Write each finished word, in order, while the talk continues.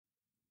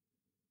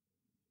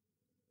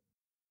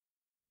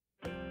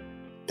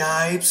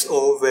Types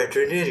of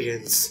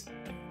veterinarians.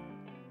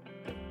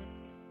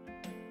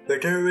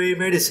 Veterinary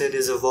medicine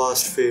is a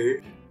vast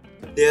field.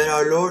 There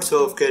are lots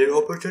of career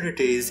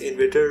opportunities in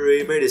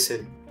veterinary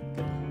medicine.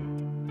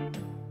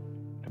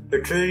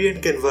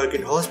 Veterinarian can work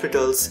in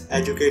hospitals,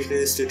 educational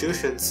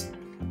institutions,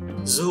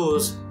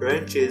 zoos,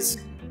 ranches,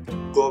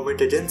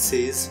 government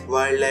agencies,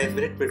 wildlife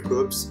management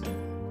groups,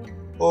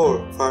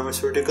 or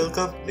pharmaceutical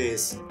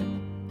companies.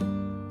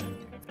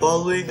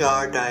 Following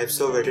are types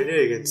of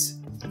veterinarians,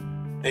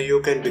 and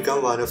you can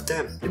become one of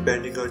them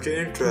depending on your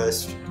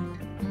interest.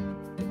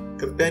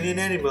 Companion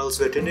animals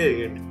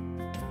veterinarian.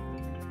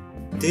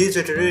 These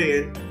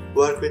veterinarians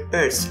work with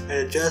pets,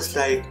 and just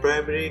like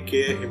primary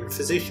care human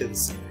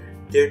physicians,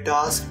 their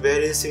task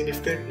varies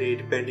significantly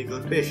depending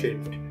on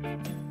patient.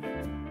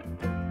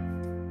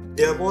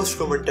 They are most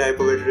common type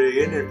of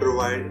veterinarian and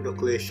provide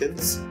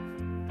inoculations,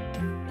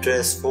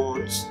 dress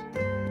wounds,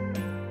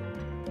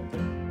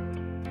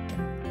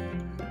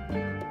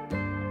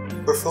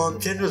 perform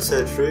general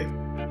surgery,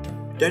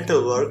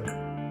 dental work,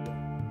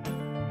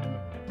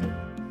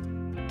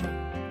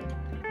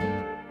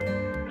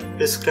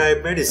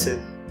 prescribe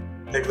medicine,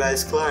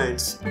 advise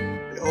clients,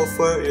 and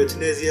offer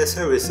euthanasia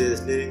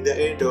services nearing the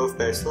end of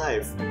pet's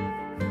life.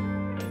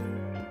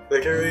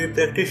 Veterinary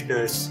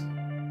practitioners.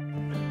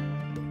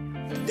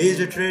 These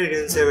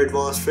veterinarians have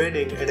advanced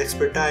training and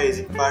expertise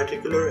in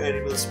particular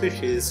animal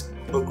species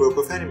or group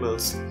of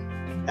animals.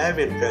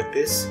 Avian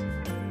practice,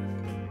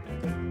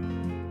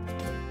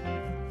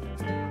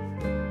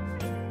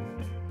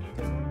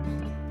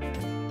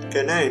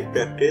 canine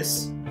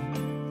practice,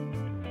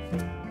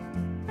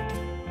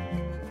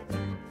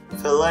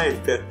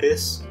 feline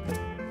practice,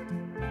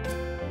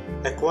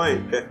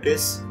 equine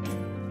practice,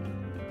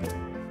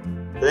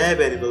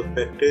 lab animal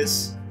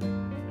practice,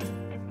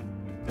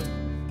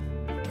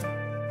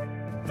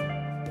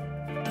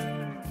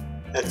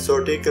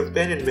 exotic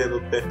companion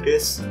mammal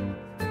practice,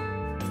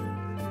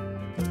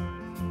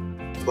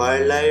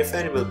 wildlife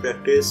animal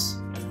practice,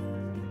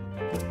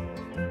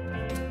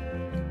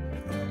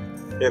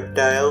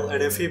 reptile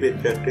and amphibian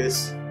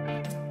practice,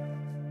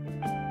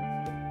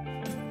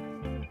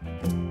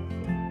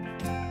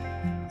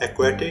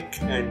 aquatic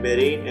and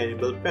marine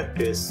animal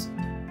practice.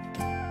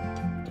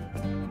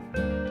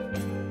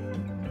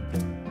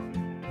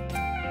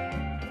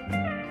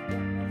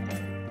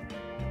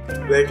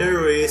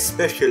 Veterinary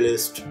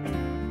specialist.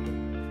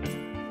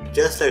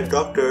 Just like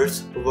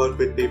doctors who work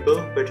with people,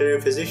 veterinary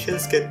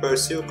physicians can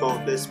pursue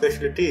countless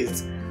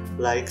specialties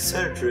like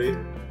surgery,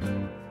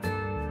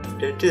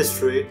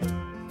 dentistry,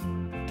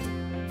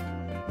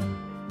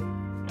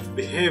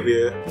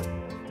 behavior,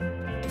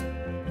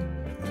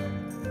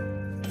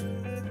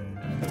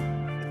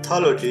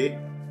 pathology,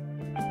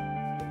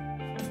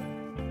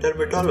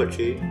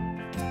 dermatology,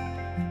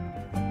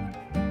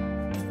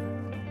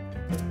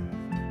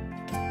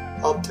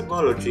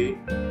 ophthalmology,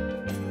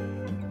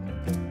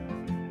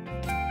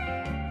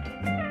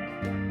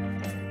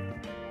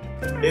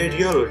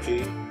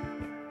 radiology,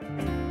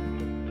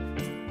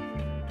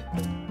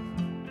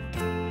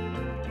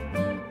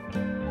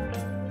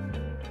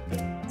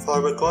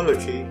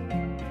 pharmacology,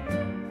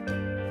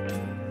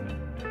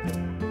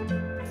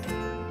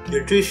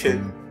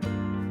 nutrition,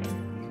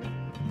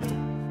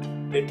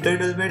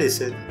 internal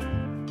medicine,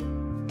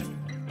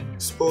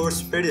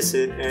 sports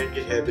medicine and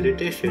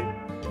rehabilitation,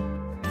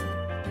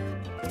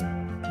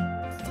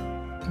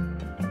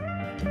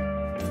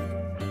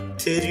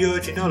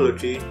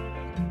 theriogenology,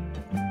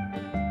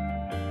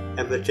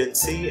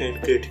 emergency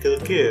and critical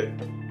care,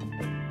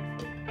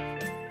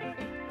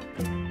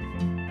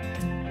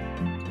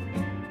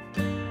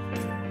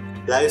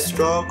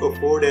 livestock or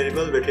food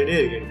animal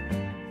veterinarian.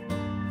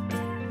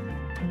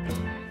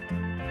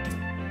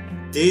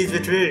 These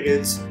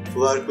veterinarians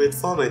work with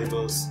farm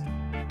animals.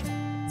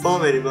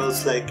 Farm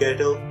animals like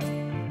cattle,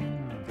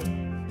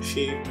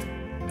 sheep,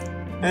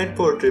 and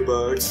poultry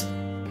birds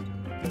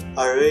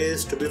are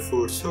raised to be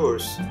food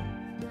source.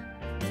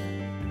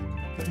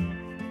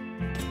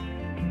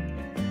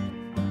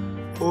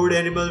 Food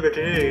animal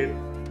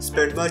veterinarians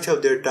spend much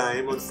of their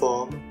time on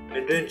farm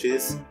and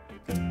ranches.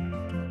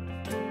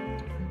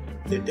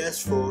 They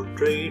test for,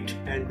 treat,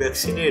 and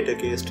vaccinate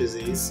against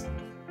disease.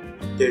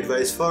 They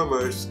advise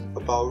farmers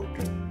about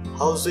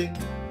housing,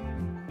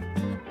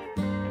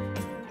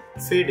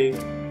 feeding,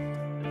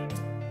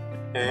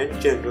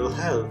 and general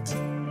health.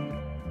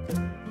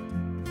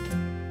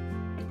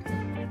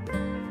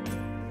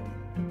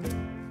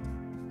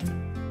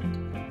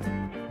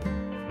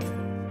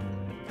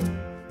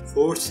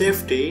 Food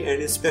safety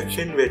and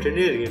inspection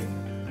veterinarian.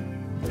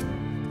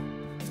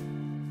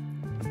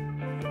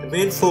 The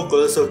main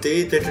focus of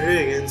these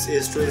veterinarians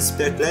is to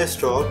inspect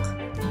livestock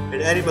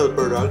and animal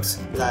products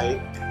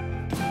like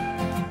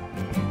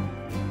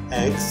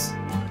eggs,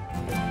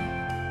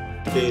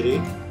 dairy,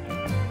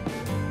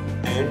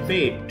 and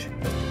meat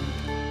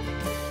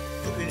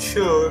to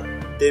ensure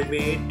they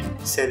meet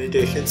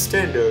sanitation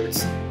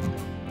standards.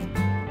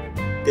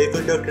 They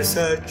conduct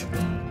research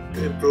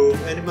to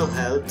improve animal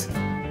health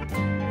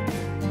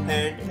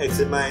and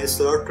examine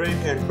slaughtering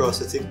and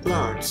processing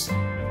plants.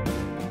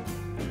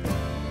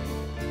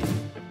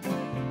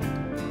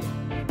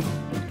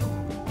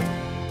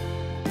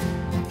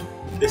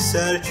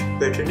 Research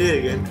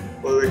veterinarian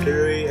or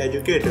veterinary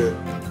educator.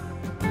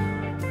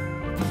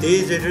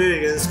 These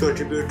veterinarians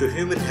contribute to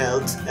human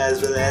health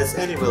as well as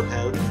animal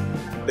health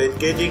by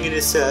engaging in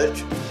research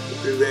to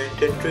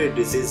prevent and treat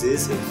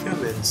diseases in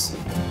humans.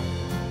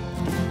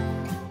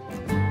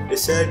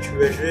 Research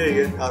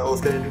veterinarians are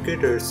often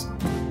educators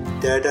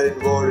that are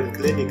involved in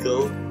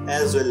clinical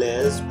as well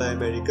as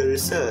biomedical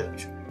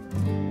research.